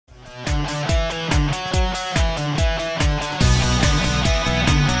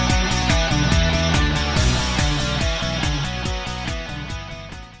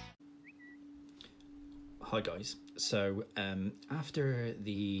Hi guys, so after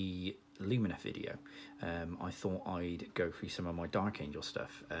the Lumina video, I thought I'd go through some of my Dark Angel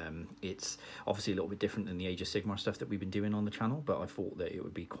stuff. It's obviously a little bit different than the Age of Sigmar stuff that we've been doing on the channel, but I thought that it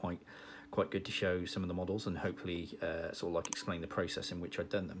would be quite good to show some of the models and hopefully sort of like explain the process in which I've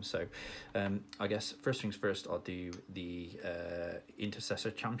done them. So I guess first things first, I'll do the Intercessor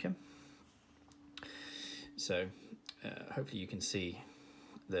Champion. So hopefully you can see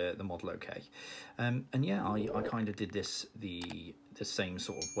the model okay, and yeah, I kind of did this the same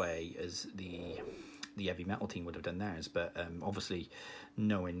sort of way as the heavy metal team would have done theirs, but obviously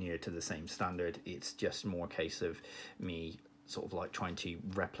nowhere near to the same standard. It's just more a case of me sort of like trying to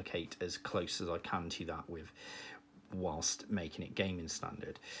replicate as close as I can to that whilst making it gaming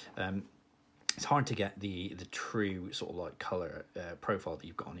standard. It's hard to get the true sort of like color profile that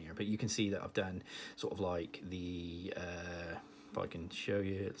you've got on here, but you can see that I've done sort of like the if I can show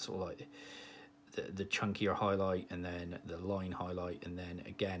you, sort of like the chunkier highlight and then the line highlight, and then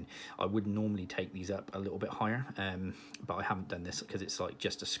again I would normally take these up a little bit higher, but I haven't done this because it's like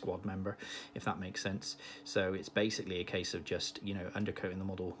just a squad member, if that makes sense. So it's basically a case of just, you know, undercoating the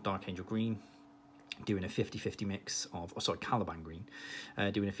model Dark Angel green, doing a 50-50 mix of, Caliban green,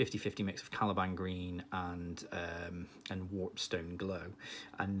 doing a 50-50 mix of Caliban green and Warpstone glow,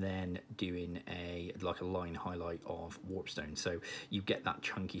 and then doing a line highlight of Warpstone. So you get that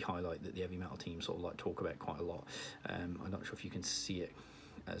chunky highlight that the heavy metal team sort of like talk about quite a lot. I'm not sure if you can see it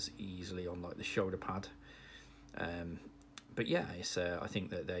as easily on like the shoulder pad. But yeah, it's I think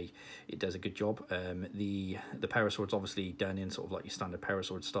that it does a good job. The Parasword's obviously done in sort of like your standard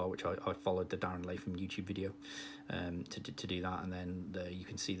Parasword style, which I followed the Darren Latham YouTube video to do that, and then you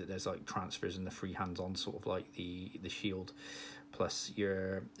can see that there's like transfers and the free hands on sort of like the shield plus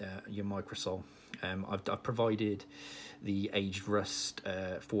your Microsol. I've provided the Aged Rust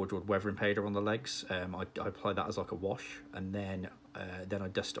Forge World Weathering powder on the legs. I apply that as like a wash, and then I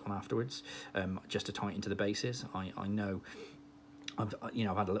dust it on afterwards, just to tighten to the bases. I know I've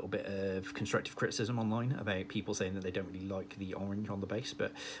had a little bit of constructive criticism online about people saying that they don't really like the orange on the base,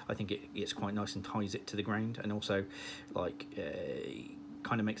 but I think it's quite nice and ties it to the ground, and also like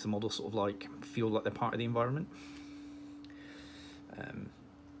kind of makes the model sort of like feel like they're part of the environment.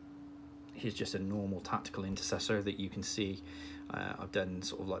 Here's just a normal tactical intercessor that you can see. I've done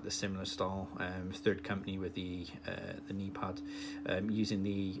sort of like the similar style, third company with the knee pad, using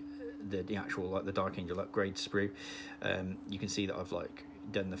the actual like the Dark Angel upgrade sprue. You can see that I've like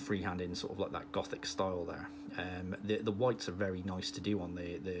done the freehand in sort of like that gothic style there. The whites are very nice to do on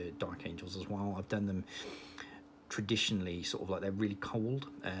the Dark Angels as well. I've done them traditionally sort of like they're really cold,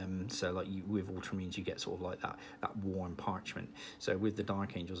 so like with ultramarines you get sort of like that warm parchment. So with the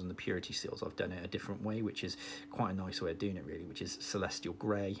Dark Angels and the Purity Seals, I've done it a different way, which is quite a nice way of doing it really, which is Celestial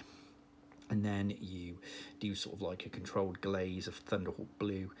Grey, and then you do sort of like a controlled glaze of Thunderhawk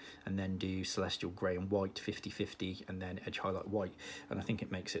Blue, and then do Celestial Grey and White 50-50, and then Edge Highlight White, and I think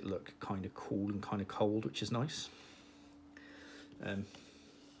it makes it look kind of cool and kind of cold, which is nice.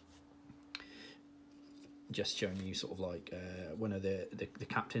 Just showing you sort of like one of the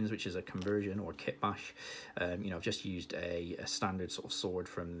captains, which is a conversion or a kit bash. I've just used a standard sort of sword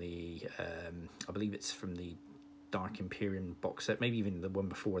from the I believe it's from the Dark Imperium box set, maybe even the one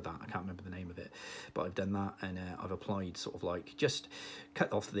before that, I can't remember the name of it, but I've done that, and I've applied sort of like just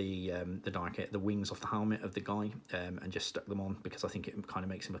cut off the wings off the helmet of the guy, and just stuck them on because I think it kind of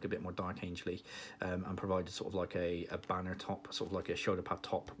makes him look a bit more Dark Angel-y, and provided sort of like a banner top, sort of like a shoulder pad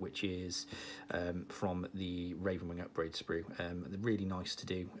top, which is from the Ravenwing upgrade sprue. Really nice to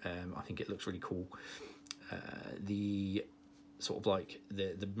do. I think it looks really cool. The sort of like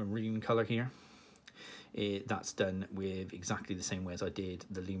the maroon color here, that's done with exactly the same way as I did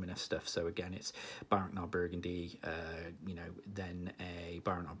the Lumina stuff. So again, it's Baraknar Burgundy, then a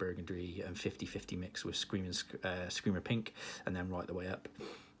Baraknar Burgundy and 50-50 mix with Screamer Pink, and then right the way up.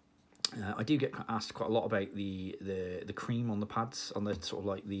 I do get asked quite a lot about the cream on the pads, on the sort of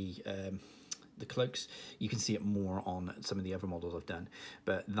like the cloaks. You can see it more on some of the other models I've done,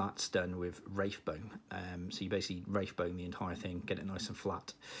 but that's done with Wraithbone. So you basically Wraithbone the entire thing, get it nice and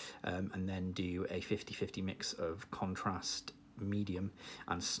flat, and then do a 50-50 mix of contrast medium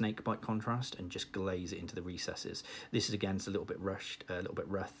and snakebite contrast, and just glaze it into the recesses. This is again, it's a little bit rushed, a little bit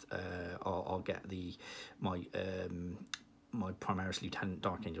rough. I'll get my Primaris Lieutenant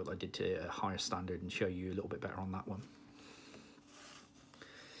Dark Angel that I did to a higher standard and show you a little bit better on that one.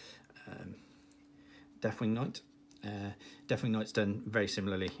 Deathwing Knight. Deathwing Knight's done very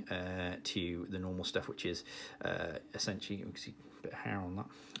similarly to the normal stuff, which is essentially, you can see a bit of hair on that.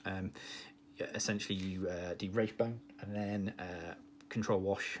 Essentially you do Wraithbone, and then control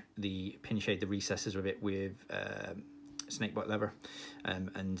wash the pin shade, the recesses of it with snakebite leather,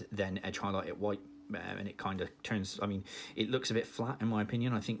 and then edge highlight it white. And it kind of turns, I mean, it looks a bit flat in my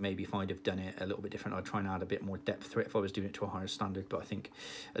opinion. I think maybe if I'd have done it a little bit different, I'd try and add a bit more depth to it if I was doing it to a higher standard. But I think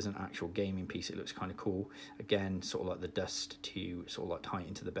as an actual gaming piece, it looks kind of cool. Again, sort of like the dust to sort of like tie it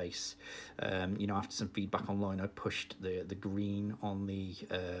into the base. You know, after some feedback online, I pushed the green on the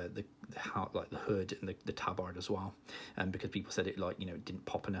hood and the tabard as well, because people said it, like, you know, it didn't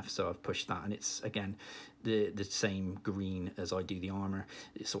pop enough, so I've pushed that. And it's again the same green as I do the armor.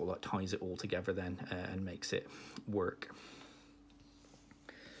 It sort of like ties it all together then, and makes it work.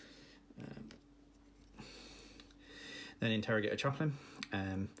 Then Interrogator Chaplain,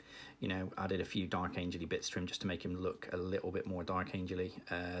 you know, added a few Dark Angel-y bits to him just to make him look a little bit more Dark Angel-y.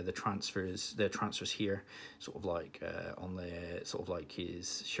 The transfers here, sort of like on the sort of like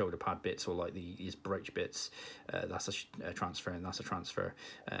his shoulder pad bits, or like his brooch bits, that's a transfer, and that's a transfer.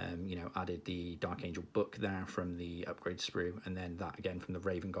 You know, added the Dark Angel book there from the upgrade sprue, and then that again from the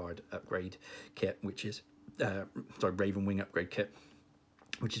Raven Guard upgrade kit, which is Raven Wing upgrade kit,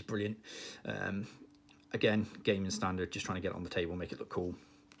 which is brilliant. Again, gaming standard, just trying to get it on the table, make it look cool.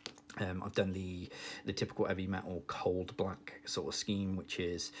 I've done the typical heavy metal cold black sort of scheme, which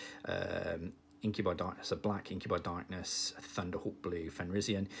is Incubi Darkness, a black Incubi Darkness, a Thunderhawk blue,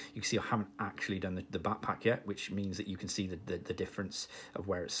 Fenrisian. You can see I haven't actually done the backpack yet, which means that you can see the difference of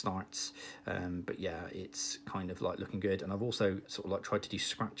where it starts. But yeah, it's kind of like looking good. And I've also sort of like tried to do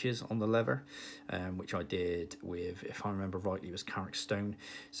scratches on the leather, which I did with, if I remember rightly, it was Carrick Stone.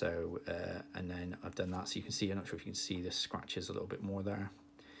 So, and then I've done that, so you can see, I'm not sure if you can see the scratches a little bit more there.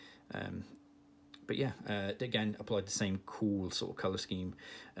 But yeah, again, applied the same cool sort of colour scheme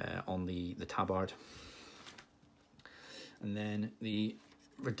on the tabard. And then the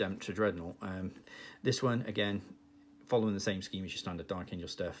Redemptor Dreadnought. This one, again, following the same scheme as your standard Dark Angel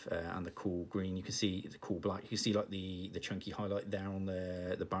stuff, and the cool green. You can see the cool black. You can see like the chunky highlight there on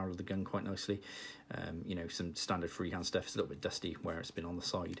the barrel of the gun quite nicely. You know, some standard freehand stuff. It's a little bit dusty where it's been on the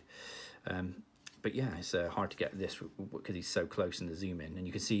side. But yeah, it's hard to get this because he's so close in the zoom in, and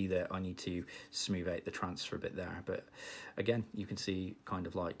you can see that I need to smooth out the transfer a bit there. But again, you can see kind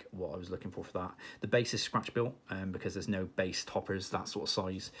of like what I was looking for that. The base is scratch built, because there's no base toppers that sort of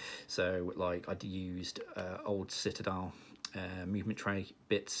size. So like I'd used old Citadel movement tray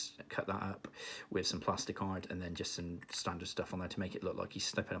bits, cut that up with some plastic art, and then just some standard stuff on there to make it look like he's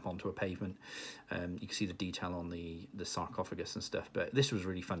stepping up onto a pavement. You can see the detail on the sarcophagus and stuff. But this was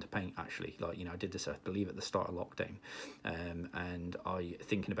really fun to paint, actually. Like, you know, I did this, I believe, at the start of lockdown, and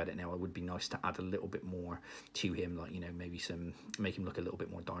thinking about it now, it would be nice to add a little bit more to him, like, you know, maybe make him look a little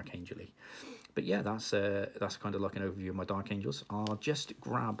bit more Dark Angel-y. But yeah, that's kind of like an overview of my Dark Angels. I'll just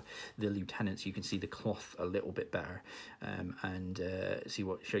grab the lieutenant so you can see the cloth a little bit better, and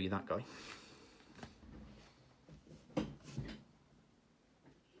show you that guy.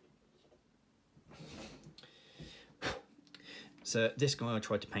 So this guy I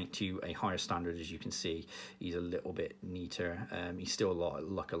tried to paint to a higher standard. As you can see, he's a little bit neater. He's still a lot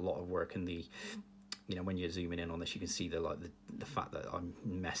of work, and you know, when you're zooming in on this, you can see the fact that I'm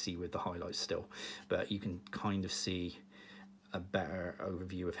messy with the highlights still, but you can kind of see a better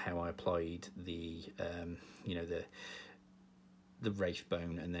overview of how I applied the you know, the wraith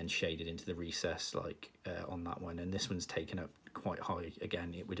bone and then shaded into the recess, like on that one. And this one's taken up quite high.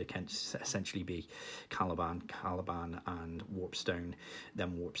 Again, it would essentially be Caliban and Warpstone,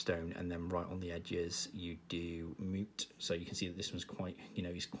 then Warpstone, and then right on the edges you do Moot. So you can see that this one's quite, you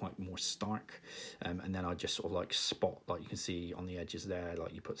know, he's quite more stark. And then I just sort of like spot, like you can see on the edges there,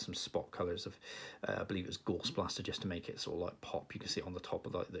 like you put some spot colours of I believe it was Ghost Blaster, just to make it sort of like pop. You can see it on the top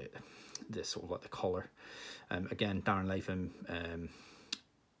of like the sort of like the collar. Again, Darren Latham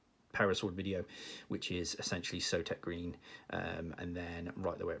Parasword video, which is essentially Sotek green, and then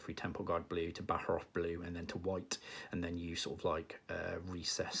right the way up through Temple Guard blue to Baharoth blue, and then to white, and then you sort of like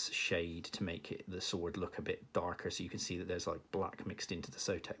recess shade to make the sword look a bit darker, so you can see that there's like black mixed into the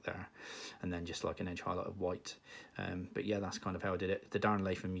Sotek there, and then just like an edge highlight of white. But yeah, that's kind of how I did it. The Darren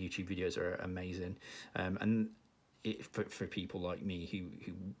Latham YouTube videos are amazing, and for people like me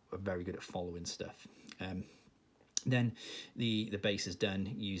who are very good at following stuff. Then the base is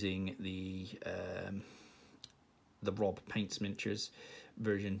done using the Rob Paints Miniatures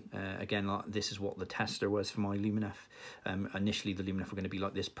version. Again, like, this is what the tester was for my Luminef. Initially the Luminef were going to be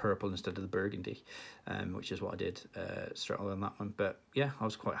like this purple instead of the burgundy, which is what I did straight away on that one. But yeah, I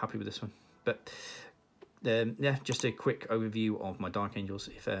was quite happy with this one. But yeah, just a quick overview of my Dark Angels.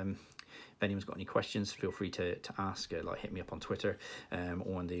 If anyone's got any questions, feel free to ask. Like hit me up on Twitter,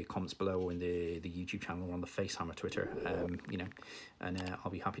 or in the comments below, or in the YouTube channel, or on the FaceHammer Twitter. You know, and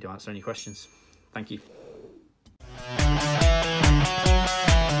I'll be happy to answer any questions. Thank you.